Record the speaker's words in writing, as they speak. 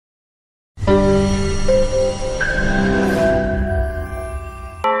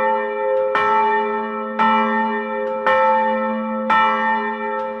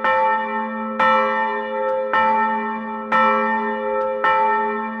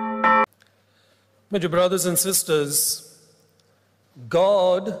My dear brothers and sisters,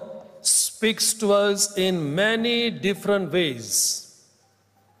 God speaks to us in many different ways.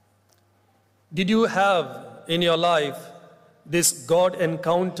 Did you have in your life this God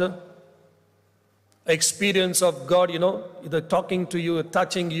encounter? Experience of God, either talking to you,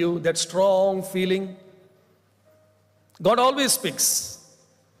 touching you, that strong feeling? God always speaks.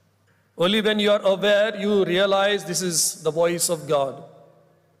 Only when you are aware, you realize this is the voice of God.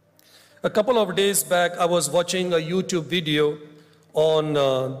 A couple of days back, I was watching a YouTube video on,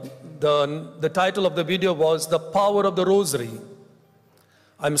 the title of the video was The Power of the Rosary.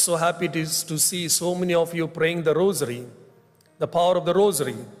 I'm so happy to see so many of you praying the Rosary, the power of the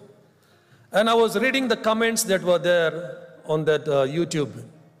Rosary. And I was reading the comments that were there on that YouTube.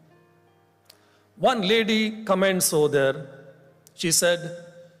 One lady comments over there. She said,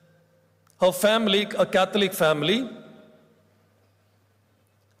 her family, a Catholic family,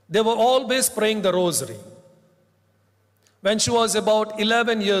 they were always praying the Rosary. When she was about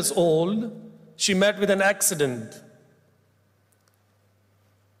 11 years old, she met with an accident.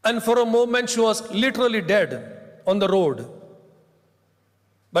 And for a moment, she was literally dead on the road.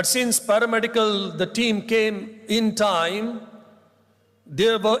 But since the team came in time,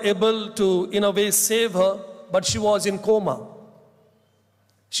 they were able to, in a way, save her, but she was in coma.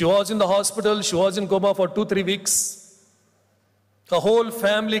 She was in the hospital, she was in coma for 2-3 weeks. The whole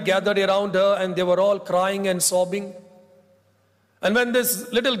family gathered around her and they were all crying and sobbing. And when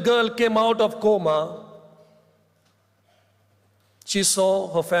this little girl came out of coma, she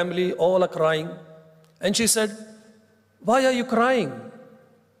saw her family all are crying. And she said, "Why are you crying?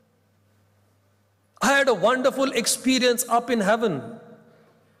 I had a wonderful experience up in heaven.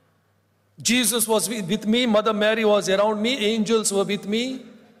 Jesus was with me, Mother Mary was around me, angels were with me.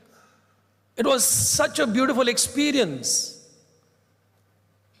 It was such a beautiful experience.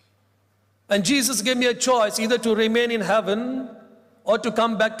 And Jesus gave me a choice, either to remain in heaven or to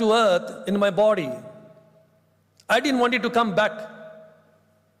come back to earth in my body. I didn't want it to come back.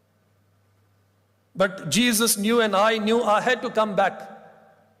 But Jesus knew and I knew I had to come back."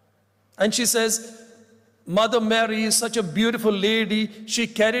 And she says, "Mother Mary is such a beautiful lady. She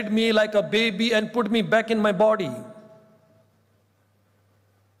carried me like a baby and put me back in my body."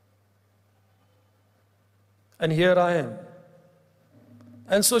 And here I am.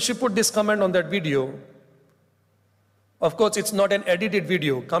 And so she put this comment on that video. Of course, it's not an edited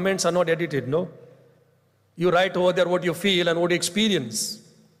video. Comments are not edited, no? You write over there what you feel and what you experience.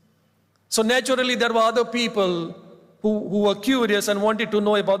 So naturally, there were other people who were curious and wanted to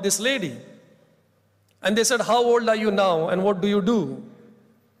know about this lady. And they said, "How old are you now and what do you do?"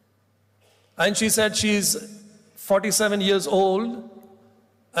 And she said she's 47 years old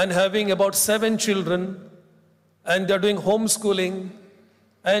and having about 7 children, and they're doing homeschooling,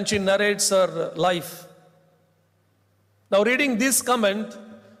 and she narrates her life. Now, reading this comment,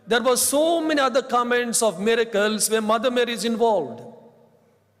 there were so many other comments of miracles where Mother Mary is involved.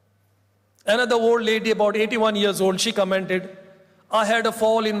 Another old lady, about 81 years old, she commented, "I had a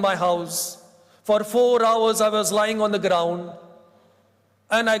fall in my house. For 4 hours I was lying on the ground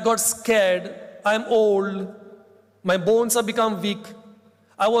and I got scared. I'm old. My bones have become weak.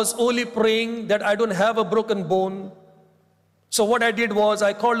 I was only praying that I don't have a broken bone. So what I did was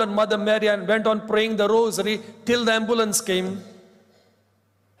I called on Mother Mary and went on praying the Rosary till the ambulance came.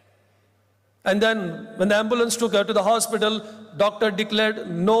 And then when the ambulance took her to the hospital, doctor declared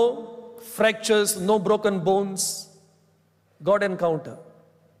no fractures, no broken bones." God encounter.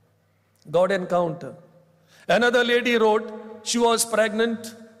 God encounter. Another lady wrote, she was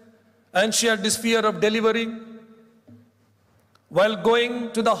pregnant and she had this fear of delivery. While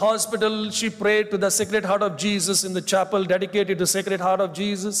going to the hospital, she prayed to the Sacred Heart of Jesus in the chapel dedicated to Sacred Heart of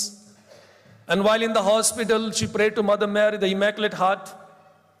Jesus. And while in the hospital, she prayed to Mother Mary, the Immaculate Heart.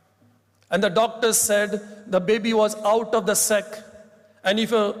 And the doctors said the baby was out of the sac. And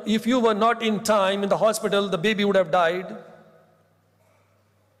if you were not in time in the hospital, the baby would have died.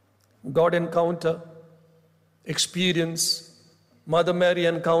 God encounter, experience, Mother Mary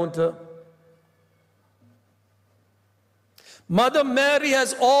encounter. Mother Mary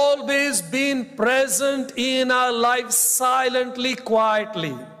has always been present in our lives silently,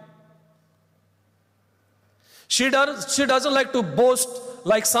 quietly. She doesn't like to boast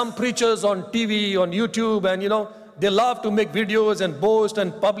like some preachers on TV, on YouTube, and they love to make videos and boast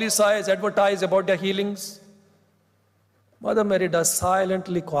and publicize, advertise about their healings. Mother Mary does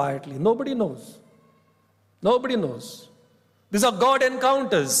silently, quietly. Nobody knows. Nobody knows. These are God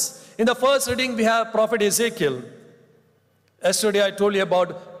encounters. In the first reading, we have Prophet Ezekiel. Yesterday, I told you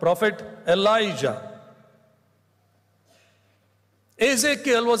about Prophet Elijah.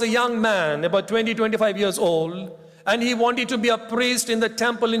 Ezekiel was a young man, about 20, 25 years old, and he wanted to be a priest in the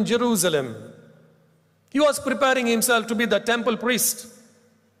temple in Jerusalem. He was preparing himself to be the temple priest.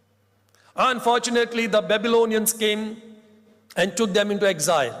 Unfortunately, the Babylonians came and took them into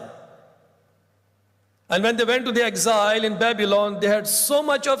exile. And when they went to the exile in Babylon, they had so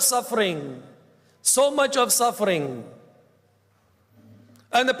much of suffering, so much of suffering.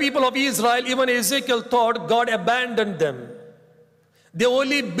 And the people of Israel, even Ezekiel thought God abandoned them. They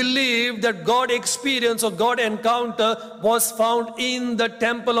only believed that God experience or God encounter was found in the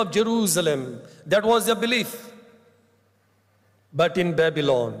temple of Jerusalem. That was their belief. But in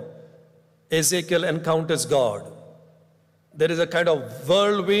Babylon, Ezekiel encounters God. There is a kind of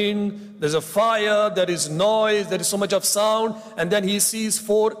whirlwind, there's a fire, there is noise, there is so much of sound, and then he sees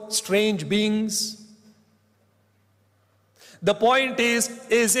 4 strange beings. The point is,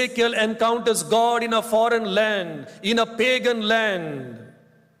 Ezekiel encounters God in a foreign land, in a pagan land,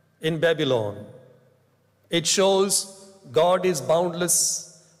 in Babylon. It shows God is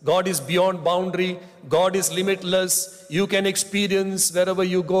boundless, God is beyond boundary, God is limitless. You can experience wherever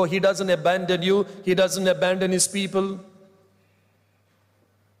you go. He doesn't abandon you, He doesn't abandon His people.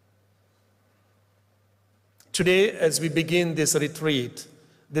 Today, as we begin this retreat,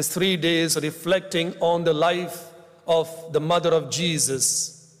 these 3 days reflecting on the life of the mother of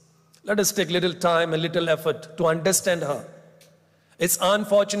Jesus, let us take little time and little effort to understand her. It's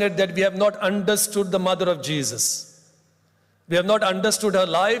unfortunate that we have not understood the mother of Jesus. We have not understood her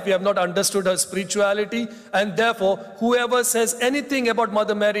life, we have not understood her spirituality, and therefore, whoever says anything about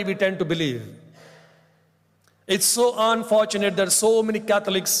Mother Mary, we tend to believe. It's so unfortunate that so many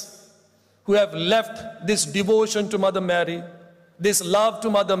Catholics who have left this devotion to Mother Mary, this love to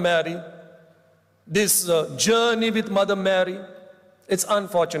Mother Mary, this journey with Mother Mary. It's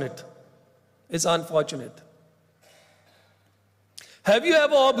unfortunate. It's unfortunate. Have you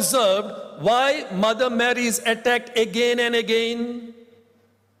ever observed why Mother Mary is attacked again and again?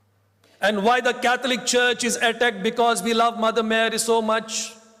 And why the Catholic Church is attacked because we love Mother Mary so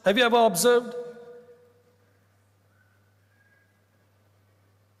much? Have you ever observed?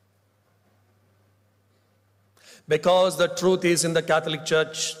 Because the truth is, in the Catholic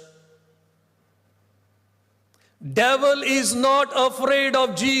Church, devil is not afraid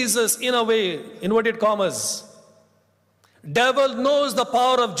of Jesus in a way, inverted commas. Devil knows the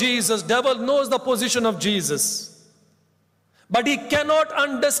power of Jesus, devil knows the position of Jesus, but he cannot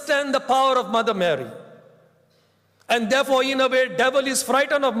understand the power of Mother Mary. And therefore, in a way, devil is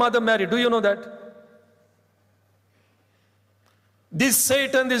frightened of Mother Mary. Do you know that? This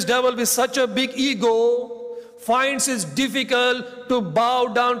Satan, this devil with such a big ego, finds it difficult to bow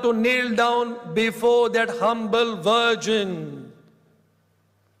down, to kneel down before that humble virgin.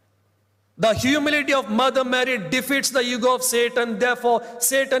 The humility of Mother Mary defeats the ego of Satan. Therefore,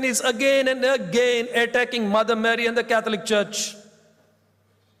 Satan is again and again attacking Mother Mary and the Catholic Church.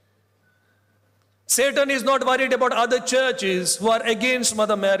 Satan is not worried about other churches who are against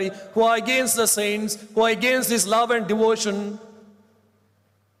Mother Mary, who are against the saints, who are against this love and devotion.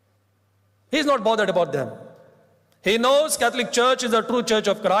 He's not bothered about them. He knows Catholic Church is the true Church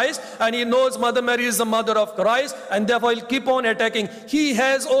of Christ, and he knows Mother Mary is the mother of Christ, and therefore he'll keep on attacking. He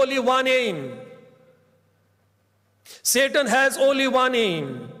has only one aim. Satan has only one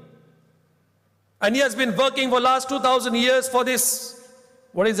aim. And he has been working for the last 2,000 years for this.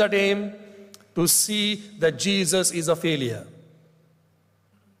 What is that aim? To see that Jesus is a failure.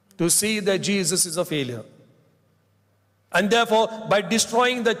 To see that Jesus is a failure. And therefore, by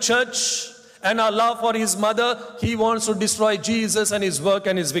destroying the church and our love for his mother, he wants to destroy Jesus and his work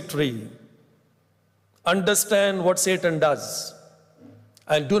and his victory. Understand what Satan does,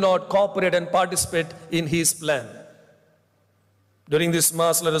 and do not cooperate and participate in his plan. During this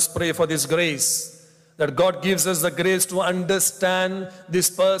Mass, let us pray for this grace, that God gives us the grace to understand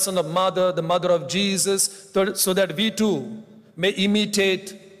this person of mother, the mother of Jesus, so that we too may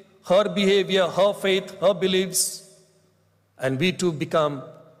imitate her behavior, her faith, her beliefs, and we too become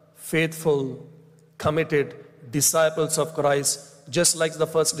faithful, committed disciples of Christ, just like the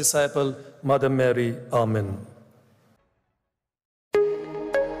first disciple, Mother Mary. Amen.